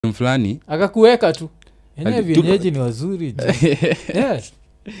fulani akakuweka tu yenyewe vienyeji ni wazuri yes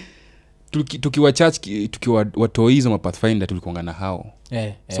tukiwa church tukiwa watoi hizo mapathfinder tulikuanga na hao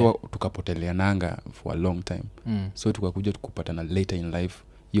so tukapotelea nanga for a long time so tukakuja tukupatana later in life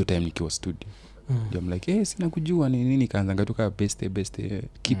hiyo time nikiwa studio I'm like sina kujua ni nini kaanza ngatuka best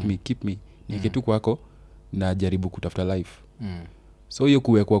keep me nikitu kwako na jaribu kutafuta life so hiyo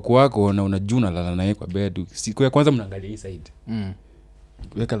kuwekwa kwako na unajuna lala naye kwa bed siku ya kwanza mnaangalia hii side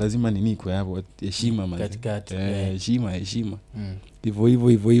weka lazima nini kwa hapo heshima katikati heshima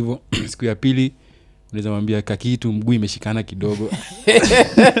hivyo siku ya pili unaweza mwambia kakitu mguu imeshikana kidogo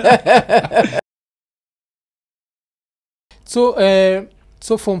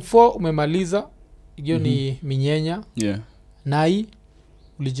so form 4 umemaliza hiyo ni minyenya nai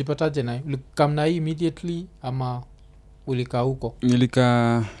ulijipataje nai ulikam nai immediately ama ulikaa huko?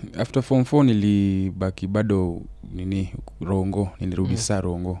 Nilika after form 4 nilibaki bado nini Rongo nilirudi saa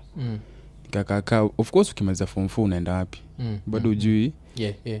Rongo nikakaa of course ukimaliza form 4 unaenda wapi bado ujui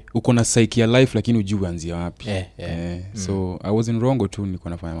uko na psyche ya life lakini ujui anzia wapi so I was in Rongo tu niko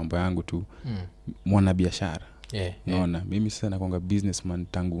nafanya mambo yangu tu mwana biashara naona mimi sasa nakonga businessman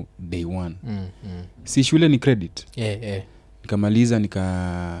tangu day one si shule ni credit nikamaliza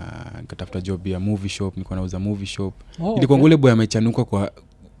nikatafuta job ya movie shop niko nauza movie shop ilikuwa ngule boy amechanuka kwa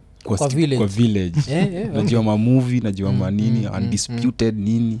village najua ma movie najua manini undisputed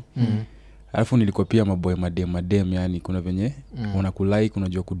nini alafu nilikuwa pia maboy madem yani kuna venye unakulike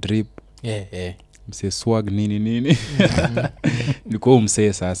unajua kudrip mse swag nini nilikuwa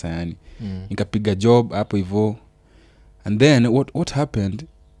mse sasa yani nikapiga job hapo hivyo and then what happened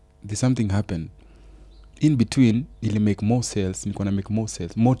there's something happened in between nili make more sales nilikuwa na make more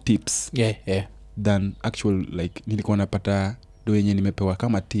sales more tips than actual like nilikuwa napata do yenye nimepewa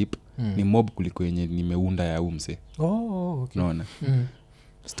kama tip ni mob kuliko yenye nimeunda ya umse okay unaona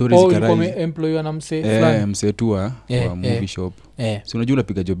stories zikarai employer na mse fulani mse tu wa movie shop si unajua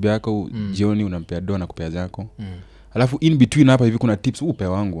unapiga job yako jioni unampea do na kupea zako alafu in between hapa hivi kuna tips upe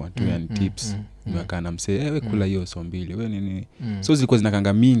wangu tu yani tips nimekaa na mse wewe kula hiyo so mbili wewe nini so zilikuwa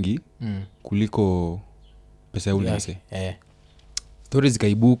zinakanga mingi kuliko pesa ya ule mse stories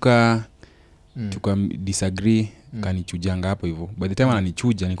zikaibuka tuka disagree kanichujanga hapo hivyo by the time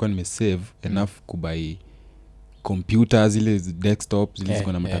ananichuja nilikuwa nimesave enough kubai computer zile desktop zile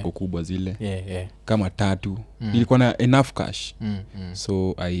ziko na matako kubwa zile kama 3 nilikuwa na enough cash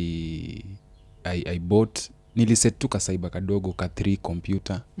so I bought niliset tu kasaiba kadogo ka 3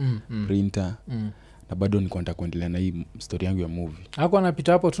 computer printer na bado nilikuwa nataka kuendelea na hii story yangu ya movie hako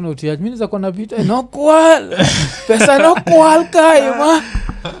anapita hapo tu na utiaje mimi nilikuwa napita no kwal pesa no kwal kaima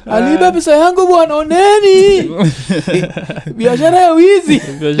aliba pesa yangu bwana oneni biashara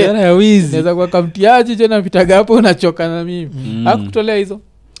ya wizi naweza kwa kamtiaje je napitaga hapo unachoka na mimi hakutolea hizo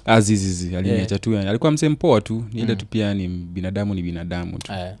azizi aliniacha tu yani alikuwa msempoa tu ile tu pia ni binadamu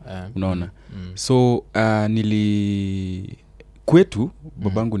tu unaona so nili kwetu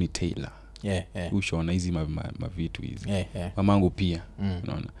babangu ni tailor ushona hizi mavitu hizi mamangu pia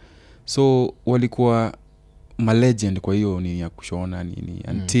unaona so walikuwa ma legend kwa hiyo ni ya kushona nini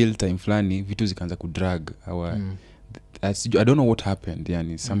until time fulani vitu zikaanza kudrag I don't know what happened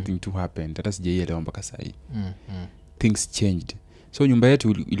yani something to happened hata sijaelewa mpaka sasa things changed so nyumba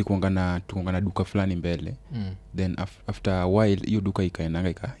yetu ilikuwa na duka fulani mbele then after a while hiyo duka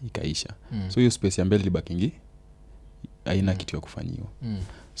ikaenanga ikaisha so hiyo space ya mbele libakingi haina kitu ya kufanyiwa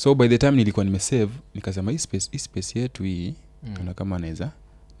so by the time nilikuwa nimesave nikasema hii space yetu hii kuna kama naweza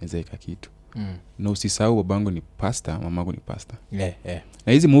ika kitu na usisahau babangu ni pastor mamangu ni pastor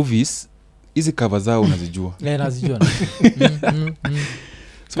na hizi movies hizi cover zao unazijua nazijua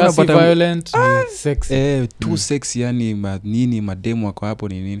so unapata violent sex too sex yani nini mademo wako hapo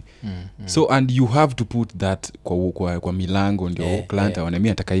ni nini so and you have to put that kwa milango ndio client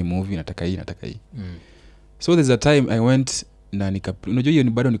wanamia nataka hii movie nataka hii so there's a time I went na unajua hiyo ni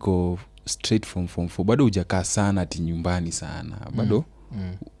bado niko straight from form 4 bado hujakaa sana ati nyumbani sana bado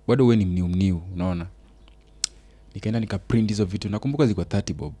wewe ni mniu unaona nikaenda nikaprint hizo vitu nakumbuka zilikuwa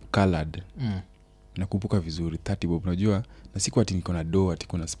 30 bob colored nakumbuka vizuri 30 bob unajua na siku ati niko na do ati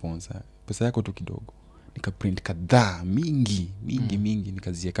kuna sponsor pesa yako tu kidogo nikaprint kadhaa mingi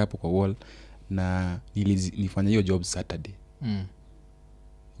nikaziweka hapo kwa wall na nilifanya hiyo job Saturday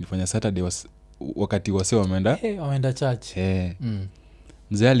nilifanya Saturday wakati wase wameenda church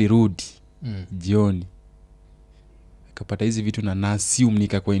mzee alirudi jioni akapata hizi vitu na assume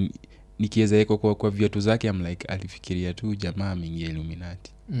nikiweza yeko kwa viatu zake I'm like alifikiria tu jamaa mingi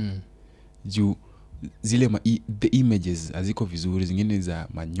Illuminati juu zile the images haziko vizuri zingine za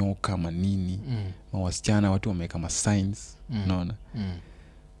manyoka manini mawasichana watu wameweka ma signs unaona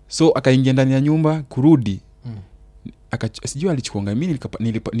So akaingia ndani ya nyumba kurudi. Sijui alichukuanga mimi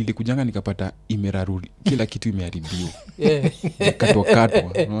nilikujanga nikapata imerarudi kila kitu imeharibiwa. Katwa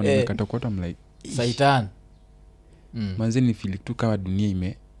unaona nikatokota like Satan. Manze ni feel tu kama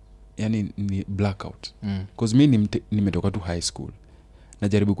dunia yani ni blackout. Cause mimi nimetoka tu high school.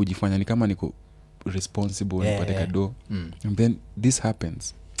 Najaribu kujifanya ni kama niko responsible nipate kado. And then this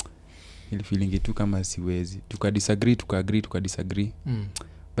happens. Ili feeling tu kama siwezi. Tukadisagree.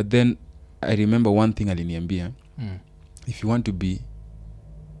 But then I remember one thing aliniambia. If you want to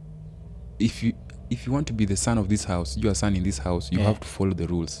be the son of this house, you are son in this house, you have to follow the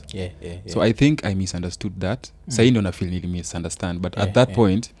rules. So I think I misunderstood that. Sasa ndo na feel misunderstand, but at that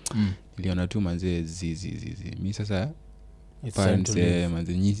point niliona tu manze zizi mimi sasa parents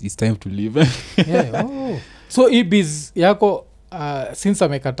manze it's time to leave. So ibis yako since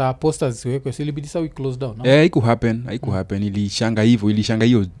amekata posters ziwekwe silibidi sawa close down, no? Haiku happen ilishanga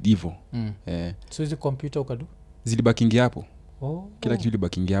hiyo so hizo computer ukadu zilibakingi hapo. Kila kitu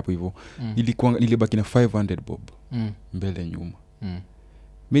libakingi hapo hivyo. Nilibaki na 500 bob mbele nyuma.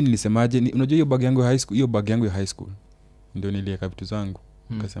 Mimi nilisemaje, unajua hiyo bag yangu ya high school ndio niliweka vitu zangu.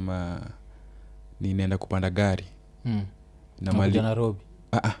 Nikasema ninaenda kupanda gari na mali Nairobi.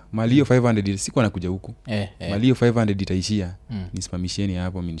 Mali hiyo 500 sikuwa nakuja huku. Mali hiyo 500 itaishia. Nisimamisheni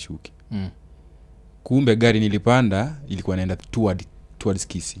hapo mimi nishuke. Kumbe gari nilipanda ilikuwa inaenda towards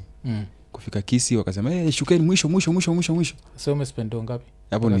Kisii. Kufika Kisii wakasema shukeni mwisho. So umespend ngapi?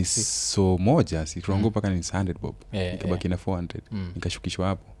 Hapo ni so moja si tuongo paka ni 100 bob. Nikabaki na 400. Nikashukishwa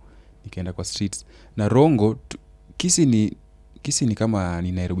hapo. Nikaenda kwa streets. Na Rongo Kisii ni kama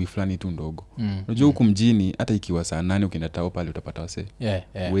ni Nairobi fulani tu ndogo. Unajua huku mjini hata ikiwa saa 8 ukienda tao pale utapata wase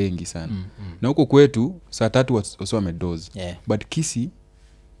wengi sana. Na huko kwetu saa 3 wase wamedoze. But Kisii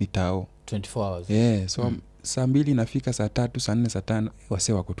ni tao 24 hours. So saa 2 nafika saa 3 saa 4 saa 5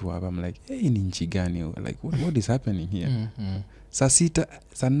 wase wako tu hapa. I'm like ni nchi gani like what is happening here? Saa 6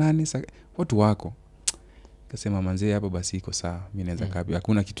 saa 8 watu wako. Kasema manze hapa basi iko sawa mimi naweza kapi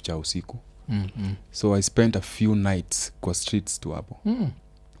hakuna kitu cha usiku. So I spent a few nights kwa streets tu hapo.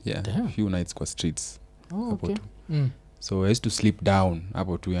 A few nights kwa streets hapo tu. So I used to sleep down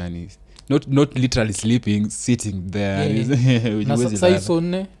hapo tu yani not literally sleeping, sitting there. Na sasa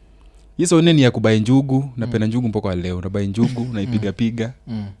hizo nne ni ya kubai njugu. Napenda njugu mpaka leo. Unabai njugu unaipiga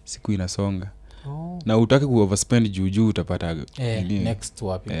siku inasonga. Na utaki ku overspend juu utapata next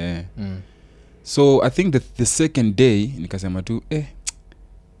wapi. So I think the second day nikasema tu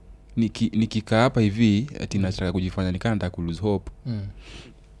nikikaa hapa hivi ati nataka kujifanya nikana nataka ku lose hope.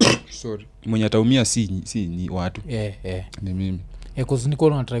 Sorry. Mwenye ataumia si ni watu. Ni mimi. Cause niko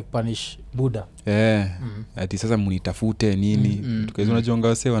na try kupunish Buddha. Ati sasa mnitafute nini? Tukaweza unajonga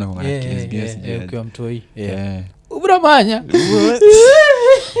wase wanakuanga kiasi. Ukiwa mtoi. Ubramanya.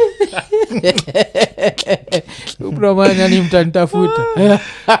 Ubramanya ni mtanitafuta.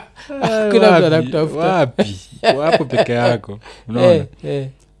 Kila mtu anakutafuta. Wapi? Wapo peke yako. Unaona?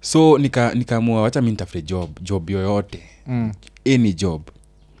 So nikaamua wacha mimi nitafute job yoyote. Any job.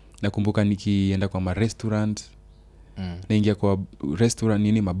 Nakumbuka nikienda kwa restaurant. Naingia kwa restaurant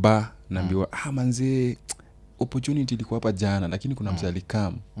nini mabar naambiwa manze opportunity ilikuwa hapa jana lakini kuna msali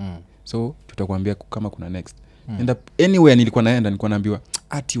kam. So tutakwambia kama kuna next. And anywhere nilikuwa naambiwa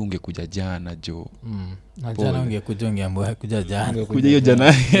ati ungekuja jana jo. Na jana ungekuja ungeambiwa kuja jana. Kuja hiyo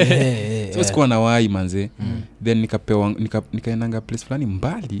jana. So sikuwa na wai manze. Then nikaendanga place fulani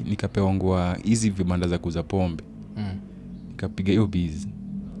mbali nikapewa ngwa hizi vibanda za kuuza pombe. Nikapiga hiyo busy.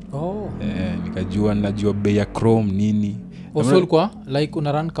 Najua bei ya chrome nini. Also kwa like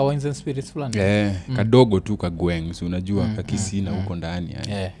una run ka wines and spirits fulani. Kadogo tu ka gweng so unajua ka Kisii na huko ndani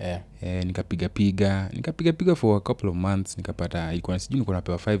nikapiga for a couple of months nikapata ilikuwa sijui nilikuwa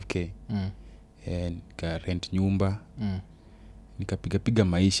napewa 5k. Nika rent nyumba. Nikapiga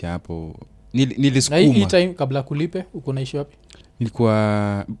maisha hapo. Nilisukuma. Na hii time kabla kulipe uko naishi wapi?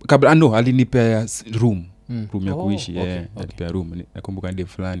 Nilikuwa kabla alinipea room ya kuishi. Alipea room. Nakumbuka ndiye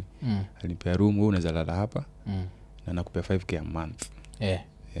fulani. Alipea room wewe unaweza lala hapa. Na nakupea 5k a month.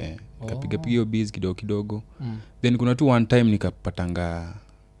 Nikapiga hiyo biz kidogo. Then kuna tu one time nikapatanga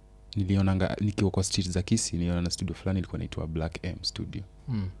nilionanga nikiwa kwa street za Kisii niliona studio fulani ilikuwa inaitwa Black M Studio.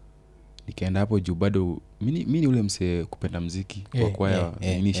 Nikaenda hapo juu bado mimi ule mse kupenda muziki kwa kwaya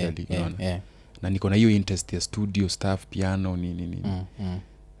initially unaona. Na niko na hiyo interest ya studio stuff piano nini.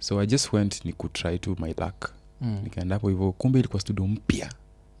 So I just went ni could try to my luck. Nikaenda hapo hivyo kumbe ilikuwa studio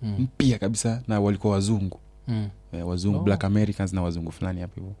mpya kabisa na walikuwa wazungu. Wazungu Black Americans na wazungu fulani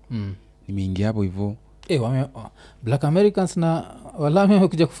hapo hivyo. Nimeingia hapo hivyo. Black Americans na wala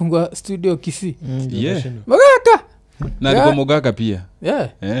wamekuja kufungua studio Kisii. Yeah. Magaka. Na alikuwa mogaka pia.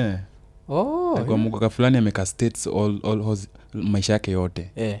 Alikuwa mogaka fulani ameka states all maisha yake yote.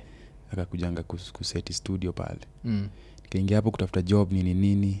 Akakujanga kuseti studio pale. Kaingia hapo kutafuta job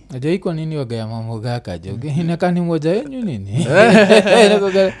nini. Aje iko nini wagaya mamogaka je? Inakaa ni moja yenu nini?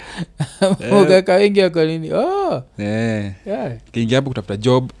 Mogaka wengi kwa nini? Kaingia hapo kutafuta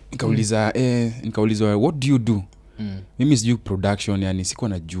job, nikaulizwa what do you do? Mimi sijui production, yani sikuwa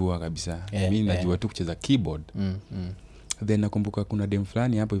najua kabisa. Mimi najua tu kucheza keyboard. Then nakumbuka kuna dem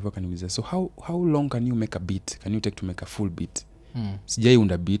fulani hapo hivyo akaniuliza, so how long can you make a beat? Can you take to make a full beat? Sijai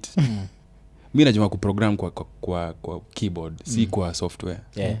unda beat. Mimi najua kuprogram kwa keyboard, si kwa software.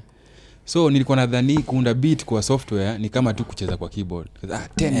 So nilikuwa nadhani kuunda beat kwa software ni kama tu kucheza kwa keyboard.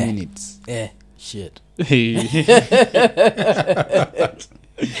 10 minutes. Shit.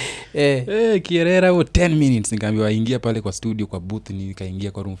 Kierera 10 minutes nikaambiwa ingia pale kwa studio kwa booth,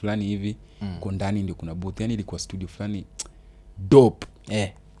 nikaingia kwa room fulani hivi. Kwa ndani ndio kuna booth. Yani ilikuwa studio fulani dope.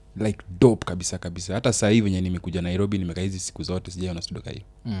 Like dope kabisa. Hata sasa hivi wenye nimekuja Nairobi nimekaa hizi siku zote sijaona studio kama hiyo.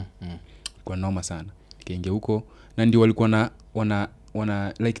 Kwa noma sana. Nikaingia huko na ndio walikuwa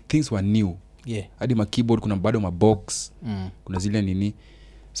wana like things were new. Hadi ma keyboard kuna bado ma box. Kuna zile nini.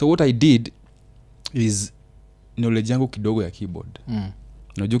 So what I did is knowledge yangu kidogo ya keyboard.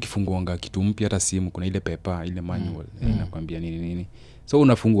 Unajua ukifunguanga kitu mpya hata simu kuna ile paper, ile manual inakwambia nini. So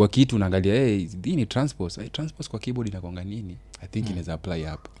unafungua kitu unaangalia hii ni transpose. Transpose kwa keyboard inakuanga nini? I think inaweza apply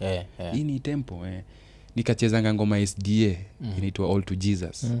hapa. Hii ni tempo. Nikacheza ngoma SDA inaitwa All to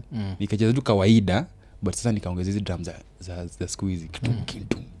Jesus. Nikacheza tu kawaida but sasa nikaongeza hizo drums za squeeze.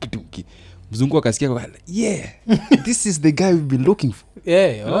 Mzungu akasikia kwa this is the guy we've been looking for.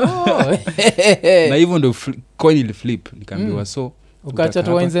 Na hivyo ndo coin ile flip nikaambiwa so ukacha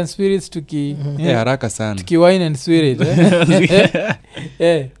to wines and spirits haraka sana. Tuki wine and spirit.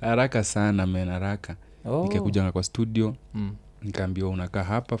 Haraka sana haraka. Nikakuja kwa studio nikaambiwa unakaa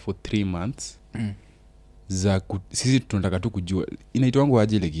hapa for 3 months. Sisi tunataka tu kujua inaitwa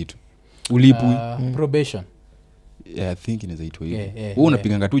aje ile kitu. Ulipwi probation. I think inaitwa hivyo. Wewe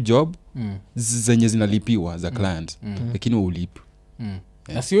unapiganga tu job zenye zinalipiwa za client lakini ulipi.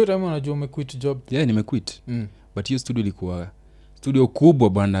 Na sio time unajua umequit job. Nimequit. But hiyo studio ilikuwa studio kubwa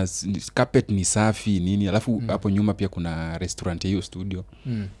bwana, carpet ni safi nini, alafu hapo nyuma pia kuna restaurant hiyo studio.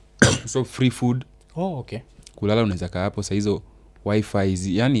 So free food. Kulala unaweza kaa hapo, saa hizo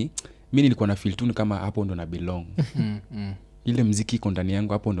wifi yani mimi nilikuwa na feel tu kama hapo ndo na belong. Ile muziki iko ndani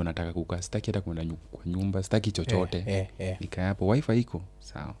yangu, hapo ndo nataka kukaa. Sitaki hata kwenda kwa nyumba, sitaki chochote. Nikaa hapo, wifi iko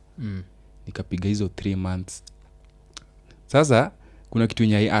sawa. Nikapiga hizo 3 months. Sasa kuna kitu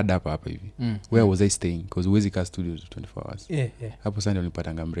yenye add up hapa hivi. Where was I staying? Because huwezi kaa studio 24 hours. Hapo sasa ndio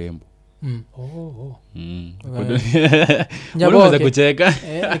nilipatanga mrembo. Unaweza kucheka.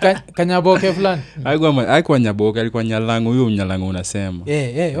 Kanyaboke fulani. Haikuwa nyaboke, alikuwa nyalango, huyo mnyalango unasema.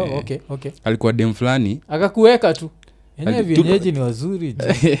 Okay. Alikuwa dem fulani. Akakuweka tu. Yenyewe vienyeji ni wazuri.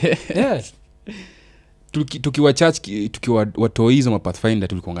 Tukiwa church, tukiwa watoi hizo Pathfinder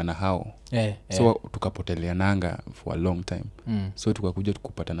tulikuanga na hao. So tukapotelea nanga for a long time. So tukakuja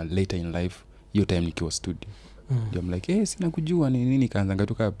tukupatana later in life, hiyo time nikiwa studio. I'm like, sina kujua nini, kaanza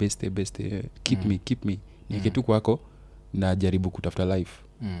tuka best keep me. Nikitu kwako na jaribu kutafuta life.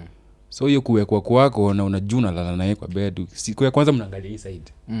 So hiyo kuwekwa kwako na unajuna lala naye kwa bed. Siku ya kwanza mnaangalia hii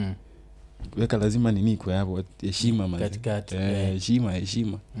side. Weka lazima nini kwa hapo, heshima man.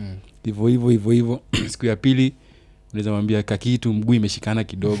 Heshima. Hivyo. Siku ya pili unaweza mwambia kakitu mguu imeshikana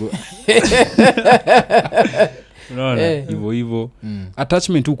kidogo. Unaona? Hivyo.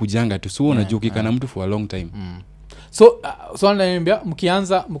 Attachment tu kujanga tu. So unajua ukikana mtu for a long time. So ananiambia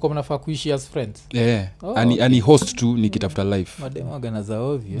mkianza mko mnafaa kuishi as friends. Ani host tu nikitafuta life. Mademo gana za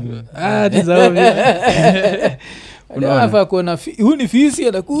ovyo. Ni za ovyo. Unafaa kuona huyu ni fisi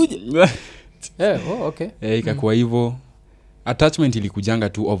anakuja. Ikakuwa hivyo. Attachment ilikujanga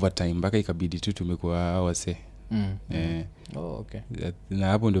tu over time mpaka ikabidi tu tumekuwa wase. Na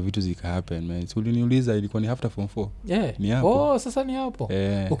hapo ndio vitu zika happen man. So uliniuliza ilikuwa ni after form 4. Ni hapo. Sasa ni hapo.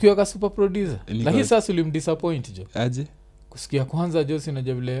 Ukiwa ka super producer. Lakini sasa ulimdisappoint jo. Aje? Kusikia kwanza jo sina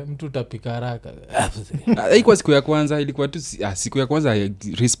vile mtu utapika haraka. Haikuwa siku ya kwanza, ilikuwa tu siku ya kwanza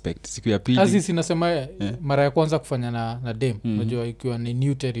respect. Siku ya pili. Sasa sinasema mara ya kwanza kufanya na dem. Unajua ikiwa ni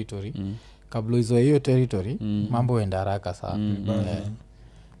new territory. Kabla hizo hiyo territory mambo yenda haraka sana.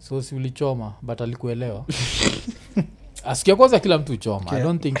 So si ulichoma but alikuelewa. Asikia kwanza kila mtu choma. I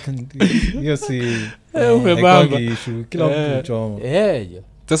don't think hiyo si umebamba kila mtu choma.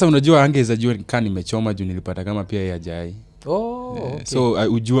 Sasa unajua angeza jua kani nimechoma juu nilipata kama pia ya jai. So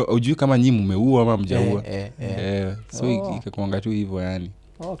ujui kama nyinyi mmeua ama mjaua. So ikakuanga tu hivyo yani.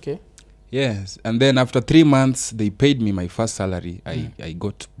 Yes, and then after 3 months they paid me my first salary. I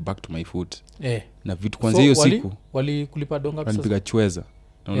got back to my foot. Na vitu kwanza hiyo siku wali kulipa donga pesa. Walipiga chweza.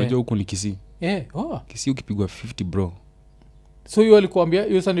 Na unajua huko ni Kisii. Kisii ukipigwa 50 bro. So hiyo alikuambia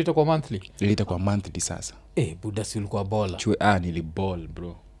hiyo sasa itakuwa monthly. Itakuwa monthly sasa. Buda si ulikuwa bola. Niliball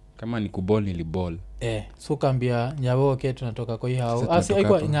bro. Kama ni kuball niliball. So kaambia nyawo tunatoka kwa hii hao. Asi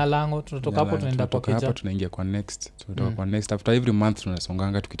haikuwa Nyalango tunatoka hapo tunaenda kwa Keja. Hapo tunaingia kwa next. Tunatoka kwa next after every month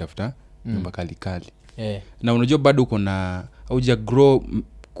tunasonganga tukitafuta nyumba kali. Na unajua bado uko na hauja grow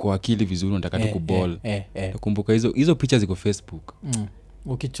kwa akili vizuri unataka tu kuball. Nakumbuka hizo picha ziko Facebook.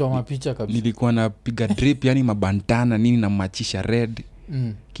 Ukichoma picha kabisa. Nilikuwa napiga drip yani mabantana nini na machisha red.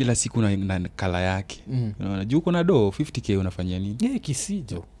 Kila siku na kala yake. Unaona juu uko na do 50k unafanyia nini? Kisii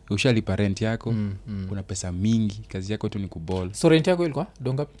jo. Ushalipa rent yako. Kuna pesa mingi, kazi yako tu ni kuball. So rent yako ilikuwa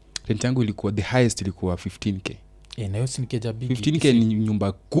donga? Rent yangu ilikuwa the highest ilikuwa 15k. Na hiyo si Keja big. 15k ni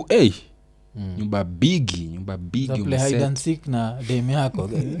nyumba nyumba bigi play hide and seek na deme yako.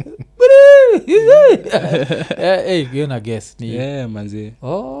 Hiyo na guess ni manze.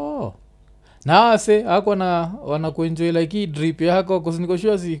 Na wase hako wanakuenjoy like hii drip yako kwa niko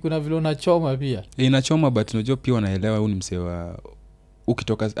sure si kuna vile unachoma pia. Inachoma but unajua pia wanaelewa huyu ni msewa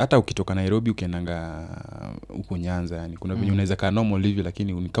ukitoka Nairobi ukiendanga huko Nyanza yani kuna vile unaweza kaa normal hivi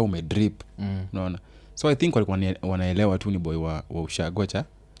lakini unikao umedrip. Unaona. So I think walikuwa wanaelewa tu ni boy wa ushagocha.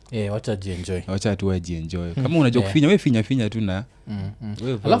 Wacha jienjoy. Wacha tu wajienjoy. Kama unajua kufinya wewe finya tu na.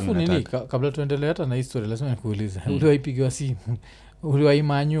 Alafu nini kabla tuendelee hata na history lazima nikuulize. Uliwaipigiwa simu?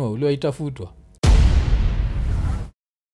 Uliwaimanywa? Uliwaitafutwa?